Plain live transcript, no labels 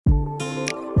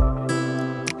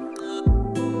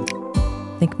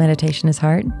Think meditation is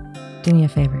hard? Do me a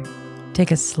favor. Take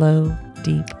a slow,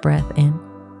 deep breath in,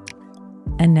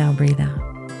 and now breathe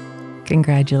out.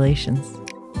 Congratulations.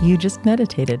 You just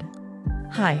meditated.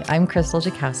 Hi, I'm Crystal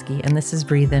Jakowski, and this is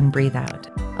Breathe In, Breathe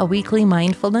Out, a weekly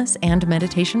mindfulness and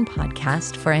meditation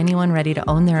podcast for anyone ready to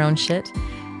own their own shit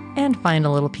and find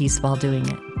a little peace while doing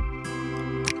it.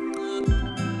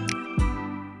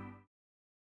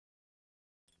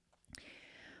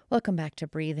 Welcome back to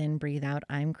Breathe In, Breathe Out.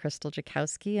 I'm Crystal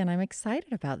Jakowski, and I'm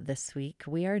excited about this week.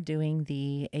 We are doing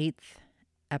the 8th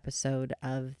episode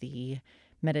of the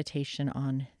meditation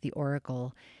on the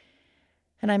Oracle.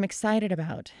 And I'm excited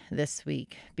about this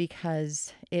week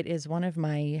because it is one of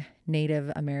my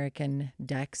Native American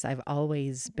decks. I've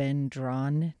always been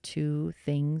drawn to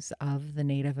things of the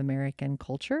Native American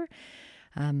culture.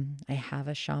 I have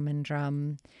a shaman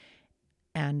drum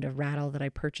and a rattle that I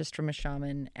purchased from a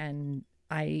shaman, and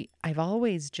I've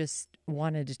always just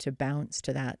wanted to bounce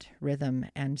to that rhythm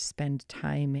and spend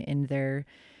time in their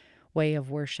way of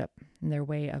worship and their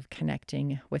way of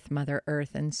connecting with Mother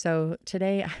Earth. And so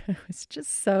today I was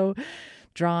just so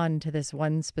drawn to this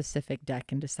one specific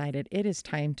deck and decided it is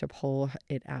time to pull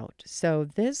it out. So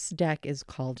this deck is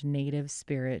called Native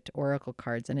Spirit Oracle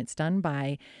Cards, and it's done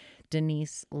by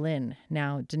Denise Linn.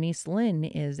 Now, Denise Linn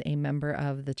is a member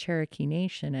of the Cherokee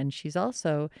Nation, and she's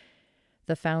also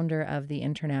the founder of the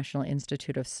International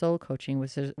Institute of Soul Coaching,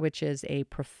 which is a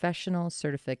professional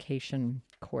certification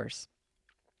course.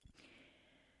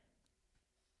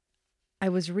 I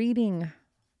was reading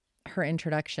her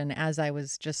introduction as I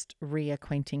was just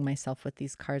reacquainting myself with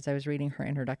these cards. I was reading her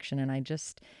introduction, and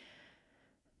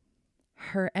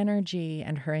her energy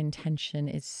and her intention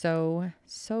is so,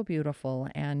 so beautiful.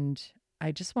 And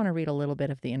I just want to read a little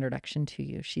bit of the introduction to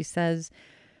you. She says,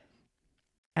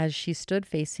 as she stood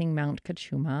facing Mount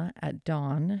Kachuma at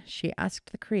dawn, she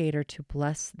asked the Creator to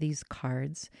bless these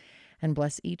cards and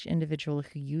bless each individual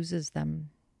who uses them.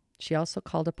 She also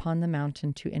called upon the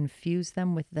mountain to infuse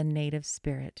them with the native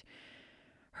spirit.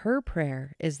 Her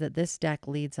prayer is that this deck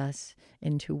leads us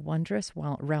into wondrous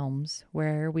realms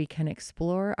where we can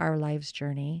explore our life's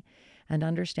journey and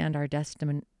understand our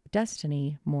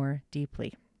destiny more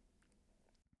deeply.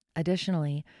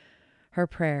 Additionally, her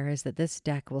prayer is that this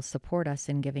deck will support us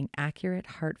in giving accurate,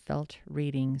 heartfelt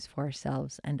readings for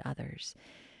ourselves and others.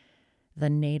 The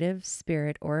Native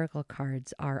Spirit Oracle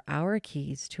cards are our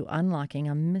keys to unlocking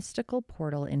a mystical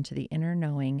portal into the inner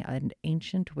knowing and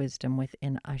ancient wisdom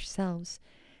within ourselves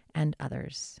and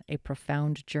others. A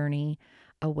profound journey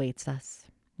awaits us.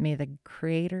 May the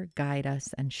Creator guide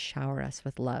us and shower us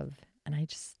with love. And I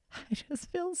just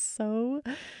feel so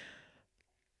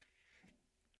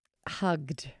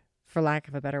hugged, for lack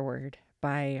of a better word,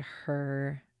 by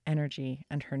her energy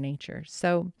and her nature.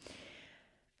 So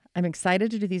I'm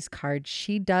excited to do these cards.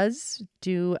 She does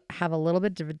have a little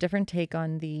bit of a different take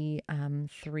on the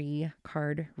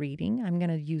 3-card reading. I'm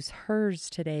going to use hers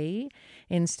today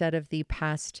instead of the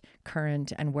past,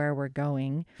 current, and where we're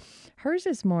going. Hers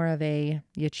is more of you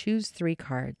choose 3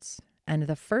 cards, and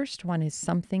the first one is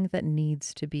something that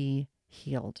needs to be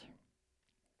healed.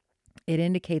 It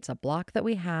indicates a block that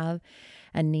we have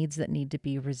and needs that need to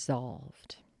be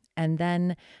resolved. And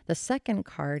then the second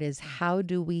card is, how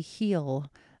do we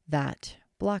heal that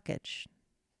blockage?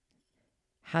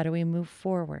 How do we move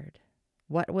forward?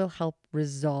 What will help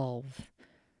resolve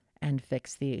and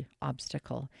fix the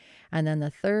obstacle? And then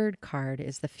the third card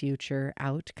is the future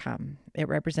outcome. It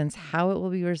represents how it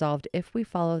will be resolved if we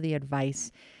follow the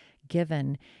advice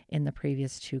given in the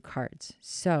previous 2 cards.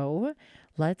 So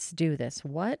let's do this.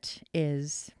 What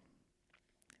is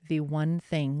the one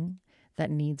thing that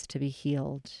needs to be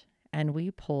healed? And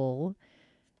we pull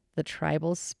the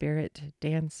Tribal Spirit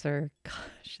Dancer.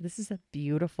 Gosh, this is a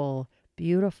beautiful,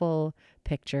 beautiful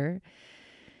picture.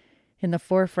 In the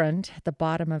forefront, at the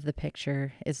bottom of the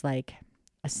picture is like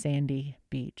a sandy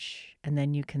beach. And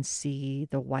then you can see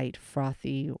the white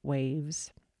frothy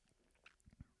waves.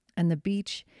 And the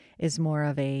beach is more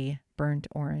of a burnt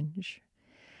orange.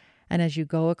 And as you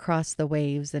go across the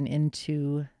waves and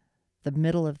into the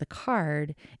middle of the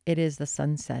card, it is the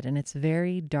sunset, and it's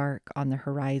very dark on the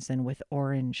horizon with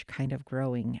orange kind of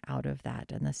growing out of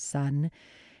that. And the sun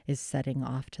is setting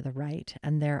off to the right.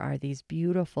 And there are these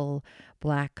beautiful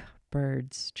black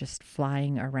birds just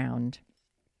flying around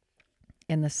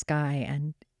in the sky.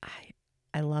 And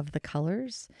I love the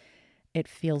colors. It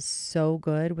feels so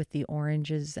good with the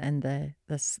oranges and the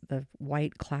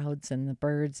white clouds and the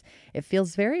birds. It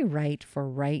feels very right for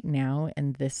right now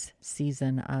in this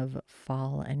season of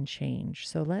fall and change.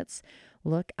 So let's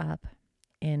look up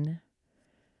in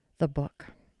the book.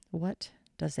 What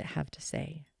does it have to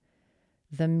say?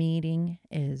 The meeting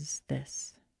is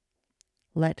this: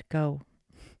 let go.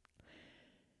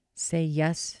 Say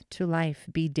yes to life.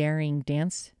 Be daring.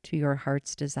 Dance to your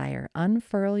heart's desire.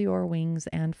 Unfurl your wings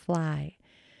and fly.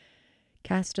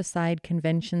 Cast aside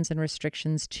conventions and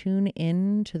restrictions. Tune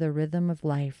in to the rhythm of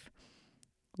life.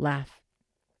 Laugh.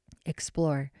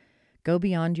 Explore. Go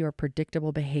beyond your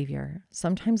predictable behavior.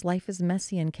 Sometimes life is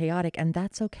messy and chaotic, and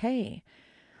that's okay.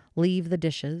 Leave the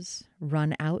dishes.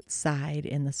 Run outside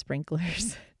in the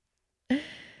sprinklers.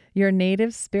 Your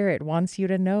native spirit wants you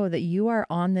to know that you are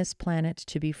on this planet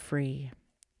to be free.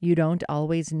 You don't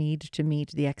always need to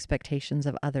meet the expectations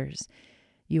of others.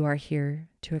 You are here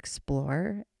to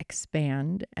explore,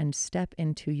 expand, and step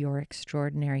into your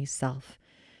extraordinary self.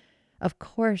 Of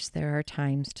course, there are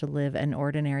times to live an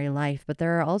ordinary life, but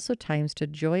there are also times to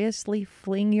joyously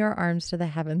fling your arms to the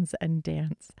heavens and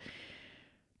dance.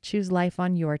 Choose life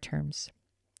on your terms.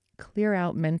 Clear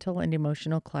out mental and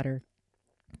emotional clutter.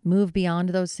 Move beyond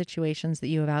those situations that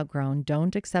you have outgrown.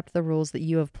 Don't accept the rules that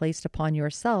you have placed upon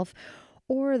yourself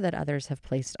or that others have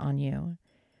placed on you.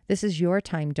 This is your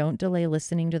time. Don't delay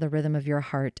listening to the rhythm of your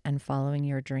heart and following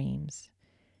your dreams.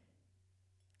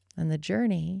 And the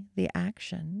journey, the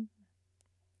action,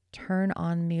 turn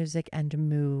on music and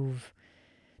move.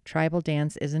 Tribal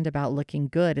dance isn't about looking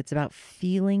good. It's about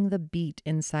feeling the beat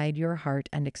inside your heart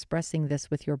and expressing this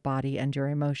with your body and your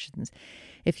emotions.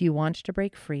 If you want to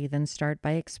break free, then start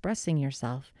by expressing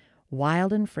yourself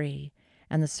wild and free,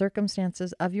 and the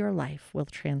circumstances of your life will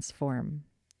transform.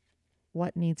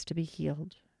 What needs to be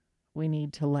healed? We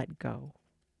need to let go.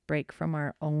 Break from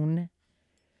our own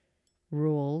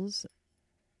rules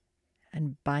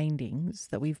and bindings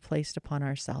that we've placed upon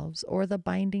ourselves or the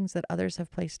bindings that others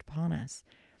have placed upon us.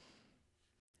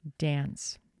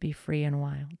 Dance, be free and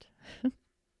wild.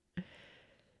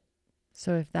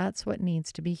 So if that's what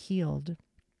needs to be healed,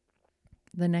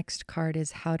 the next card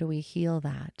is, how do we heal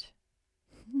that?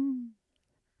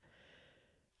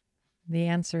 The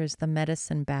answer is the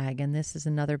medicine bag, and this is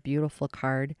another beautiful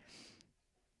card.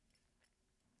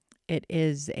 It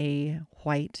is a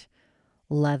white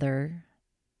leather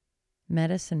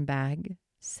medicine bag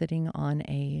sitting on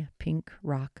a pink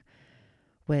rock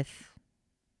with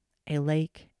a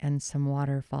lake and some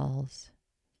waterfalls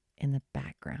in the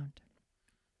background.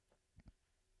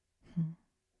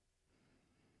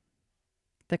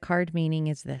 The card meaning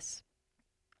is this: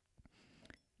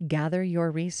 gather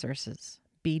your resources,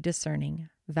 be discerning.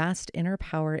 Vast inner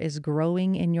power is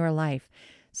growing in your life.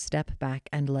 Step back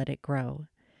and let it grow.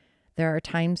 There are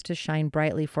times to shine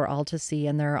brightly for all to see,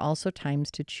 and there are also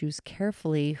times to choose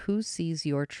carefully who sees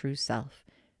your true self.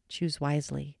 Choose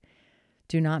wisely.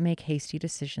 Do not make hasty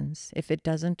decisions. If it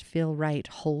doesn't feel right,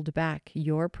 hold back.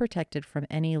 You're protected from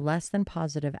any less than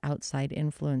positive outside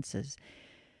influences.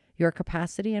 Your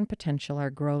capacity and potential are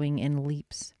growing in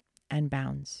leaps and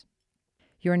bounds.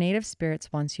 Your native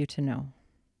spirits wants you to know.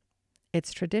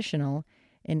 It's traditional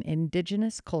in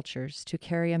indigenous cultures to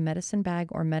carry a medicine bag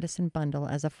or medicine bundle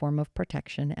as a form of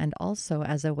protection and also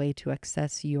as a way to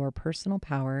access your personal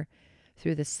power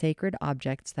through the sacred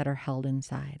objects that are held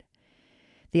inside.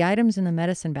 The items in the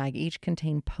medicine bag each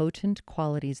contain potent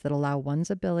qualities that allow one's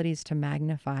abilities to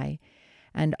magnify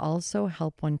and also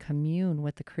help one commune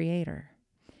with the Creator.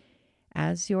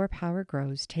 As your power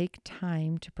grows, take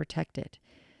time to protect it,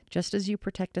 just as you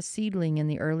protect a seedling in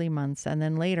the early months, and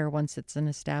then later, once it's an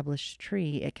established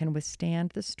tree, it can withstand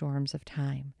the storms of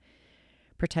time.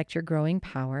 Protect your growing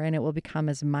power, and it will become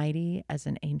as mighty as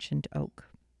an ancient oak.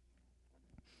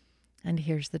 And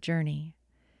here's the journey.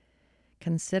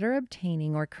 Consider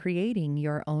obtaining or creating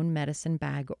your own medicine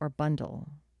bag or bundle.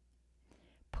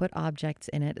 Put objects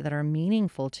in it that are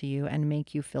meaningful to you and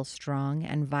make you feel strong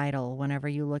and vital whenever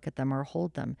you look at them or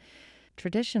hold them.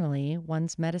 Traditionally,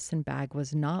 one's medicine bag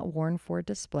was not worn for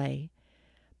display,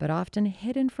 but often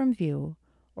hidden from view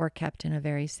or kept in a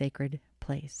very sacred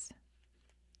place.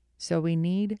 So we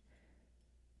need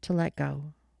to let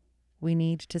go. We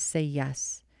need to say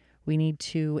yes. We need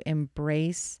to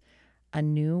embrace a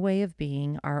new way of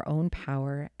being, our own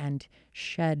power, and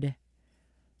shed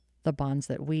the bonds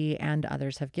that we and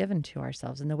others have given to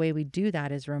ourselves. And the way we do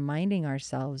that is reminding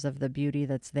ourselves of the beauty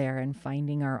that's there and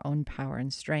finding our own power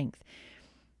and strength.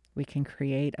 We can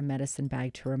create a medicine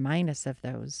bag to remind us of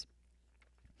those.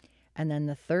 And then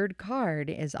the third card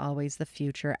is always the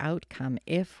future outcome.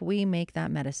 If we make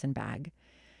that medicine bag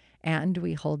and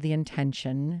we hold the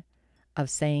intention of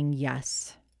saying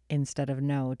yes instead of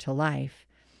no to life,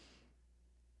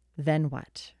 then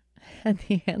what? And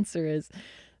the answer is,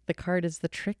 the card is the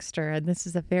trickster. And this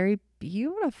is a very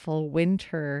beautiful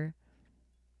winter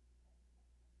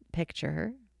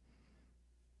picture.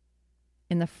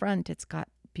 In the front, it's got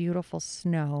beautiful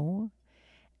snow,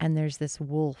 and there's this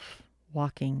wolf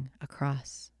walking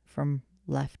across from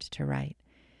left to right.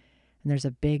 And there's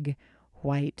a big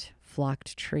white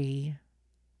flocked tree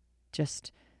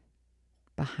just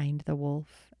behind the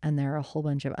wolf, and there are a whole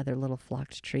bunch of other little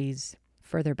flocked trees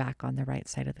further back on the right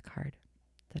side of the card.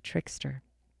 The trickster.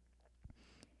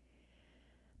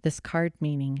 This card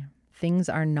meaning things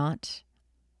are not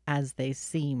as they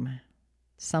seem.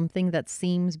 Something that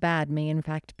seems bad may in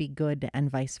fact be good, and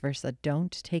vice versa.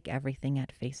 Don't take everything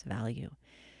at face value.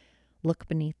 Look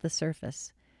beneath the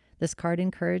surface. This card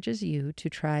encourages you to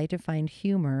try to find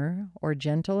humor or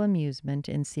gentle amusement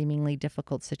in seemingly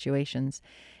difficult situations.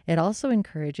 It also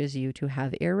encourages you to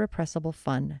have irrepressible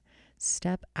fun.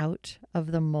 Step out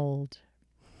of the mold.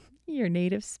 Your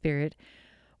native spirit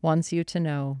wants you to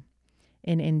know.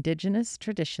 In indigenous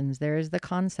traditions, there is the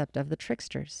concept of the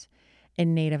tricksters.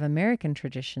 In Native American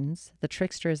traditions, the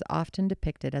trickster is often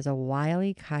depicted as a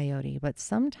wily coyote, but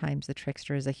sometimes the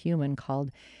trickster is a human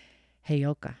called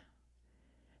Heyoka.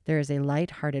 There is a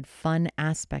light-hearted, fun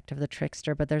aspect of the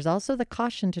trickster, but there's also the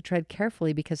caution to tread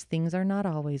carefully because things are not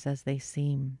always as they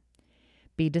seem.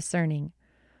 Be discerning.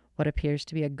 What appears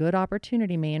to be a good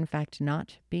opportunity may in fact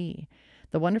not be.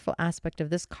 The wonderful aspect of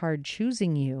this card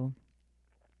choosing you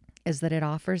is that it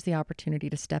offers the opportunity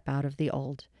to step out of the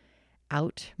old,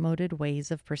 outmoded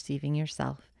ways of perceiving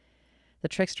yourself. The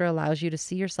trickster allows you to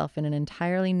see yourself in an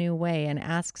entirely new way and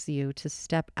asks you to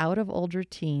step out of old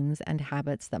routines and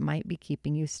habits that might be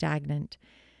keeping you stagnant.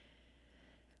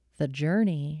 The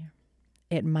journey,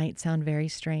 it might sound very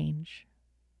strange,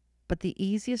 but the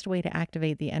easiest way to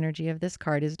activate the energy of this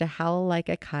card is to howl like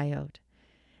a coyote.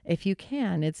 If you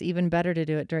can, it's even better to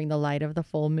do it during the light of the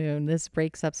full moon. This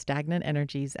breaks up stagnant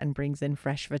energies and brings in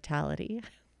fresh vitality.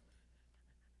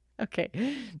 Okay,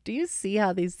 do you see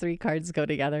how these three cards go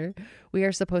together? We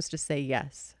are supposed to say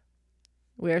yes.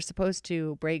 We are supposed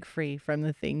to break free from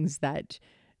the things that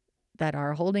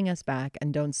are holding us back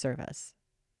and don't serve us.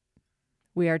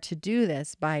 We are to do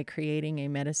this by creating a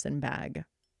medicine bag,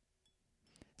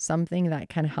 something that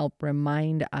can help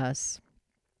remind us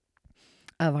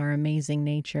of our amazing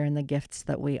nature and the gifts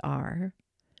that we are.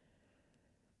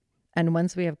 And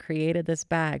once we have created this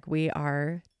bag, we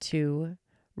are to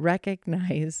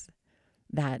recognize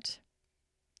that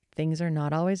things are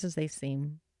not always as they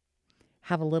seem.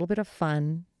 Have a little bit of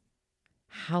fun,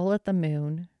 howl at the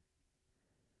moon,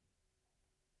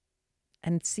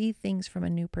 and see things from a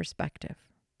new perspective.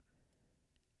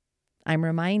 I'm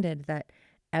reminded that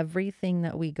everything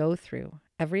that we go through,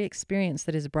 every experience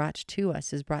that is brought to us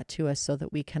so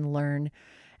that we can learn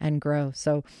and grow.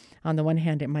 So on the one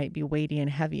hand, it might be weighty and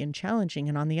heavy and challenging.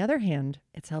 And on the other hand,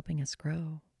 it's helping us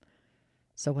grow.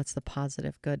 So what's the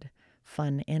positive, good,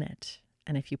 fun in it?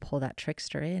 And if you pull that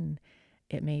trickster in,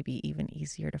 it may be even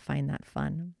easier to find that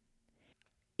fun.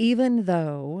 Even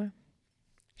though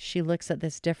she looks at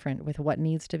this different with what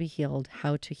needs to be healed,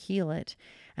 how to heal it,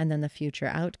 and then the future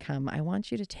outcome, I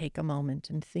want you to take a moment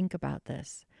and think about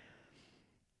this.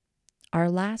 Our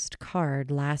last card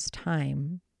last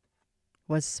time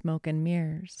was Smoke and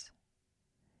Mirrors.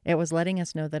 It was letting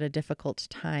us know that a difficult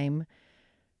time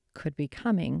could be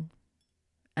coming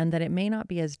and that it may not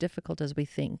be as difficult as we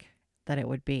think that it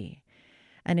would be.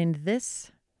 And in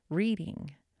this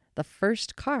reading, the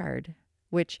first card,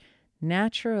 which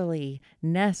naturally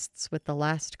nests with the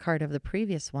last card of the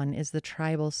previous one, is the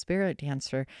tribal spirit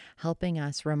dancer, helping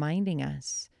us, reminding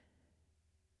us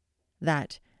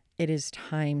that it is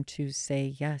time to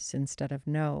say yes instead of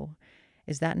no.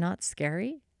 Is that not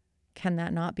scary? Can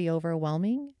that not be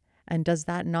overwhelming? And does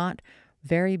that not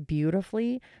very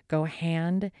beautifully go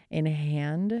hand in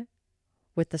hand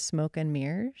with the smoke and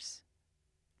mirrors?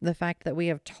 The fact that we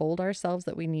have told ourselves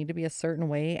that we need to be a certain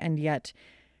way, and yet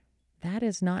that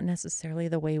is not necessarily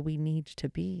the way we need to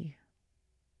be.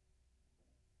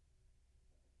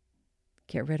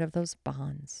 Get rid of those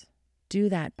bonds. Do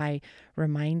that by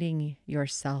reminding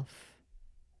yourself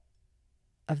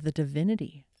of the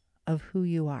divinity of who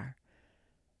you are.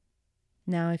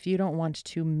 Now, if you don't want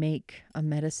to make a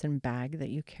medicine bag that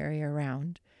you carry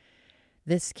around,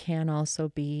 this can also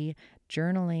be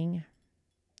journaling.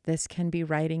 This can be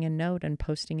writing a note and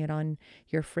posting it on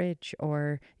your fridge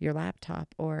or your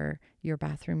laptop or your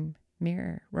bathroom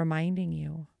mirror, reminding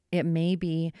you. It may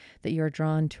be that you're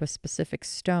drawn to a specific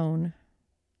stone,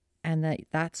 and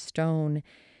that stone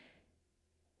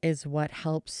is what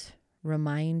helps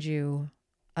remind you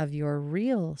of your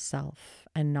real self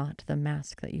and not the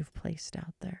mask that you've placed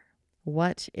out there.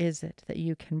 What is it that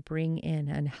you can bring in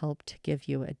and help to give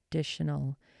you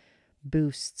additional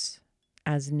boosts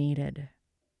as needed?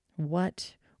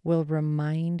 What will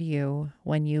remind you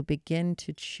when you begin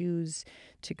to choose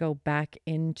to go back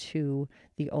into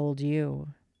the old you.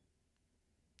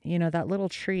 You know, that little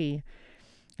tree,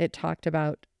 it talked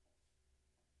about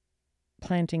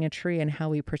planting a tree and how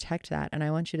we protect that. And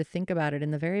I want you to think about it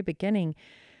in the very beginning.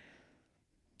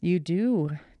 You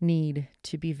do need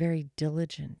to be very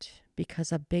diligent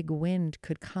because a big wind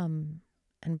could come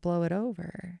and blow it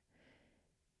over.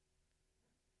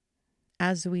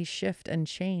 As we shift and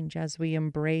change, as we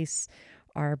embrace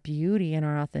our beauty and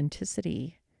our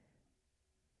authenticity,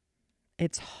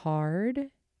 it's hard,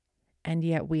 and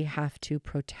yet we have to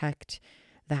protect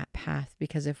that path,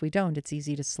 because if we don't, it's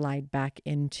easy to slide back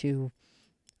into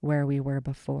where we were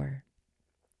before.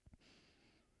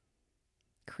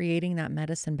 Creating that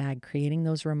medicine bag, creating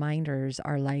those reminders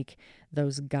are like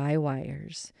those guy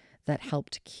wires that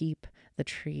help to keep the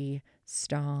tree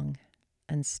strong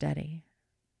and steady.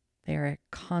 They are a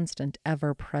constant,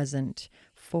 ever-present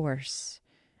force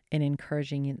in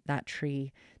encouraging that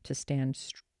tree to stand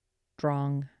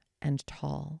strong and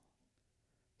tall.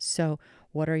 So,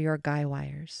 what are your guy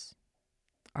wires?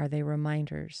 Are they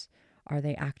reminders? Are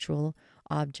they actual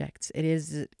objects?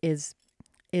 Is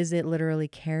it literally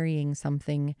carrying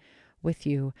something with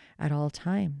you at all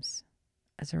times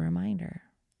as a reminder?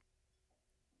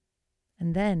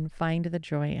 And then find the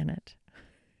joy in it.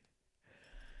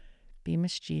 Be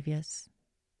mischievous.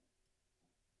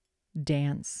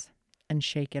 Dance and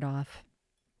shake it off.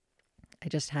 I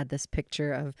just had this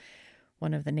picture of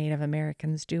one of the Native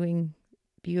Americans doing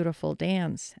beautiful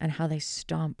dance and how they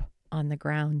stomp on the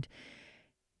ground.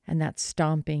 And that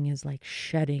stomping is like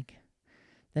shedding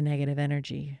the negative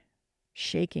energy,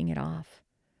 shaking it off.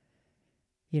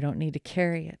 You don't need to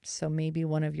carry it. So maybe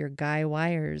one of your guy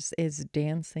wires is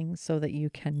dancing so that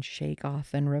you can shake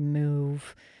off and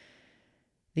remove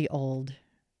the old,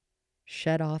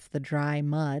 shed off the dry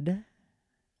mud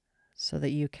so that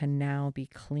you can now be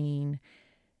clean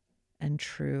and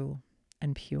true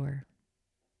and pure.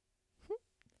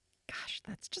 Gosh,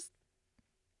 that's just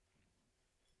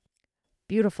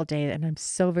beautiful day, and I'm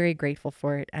so very grateful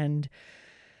for it. And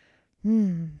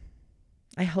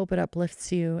I hope it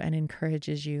uplifts you and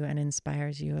encourages you and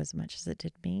inspires you as much as it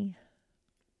did me.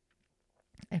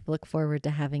 I look forward to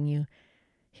having you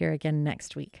here again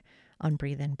next week on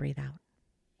Breathe In, Breathe Out.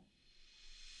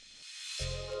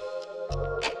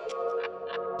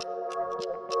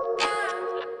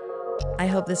 I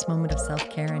hope this moment of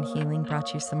self-care and healing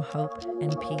brought you some hope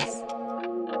and peace.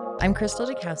 I'm Crystal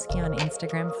Jakowski on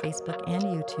Instagram, Facebook, and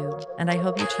YouTube, and I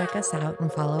hope you check us out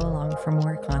and follow along for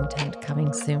more content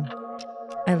coming soon.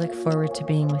 I look forward to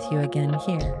being with you again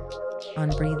here on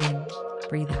Breathe In,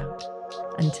 Breathe Out.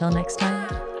 Until next time,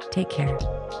 take care.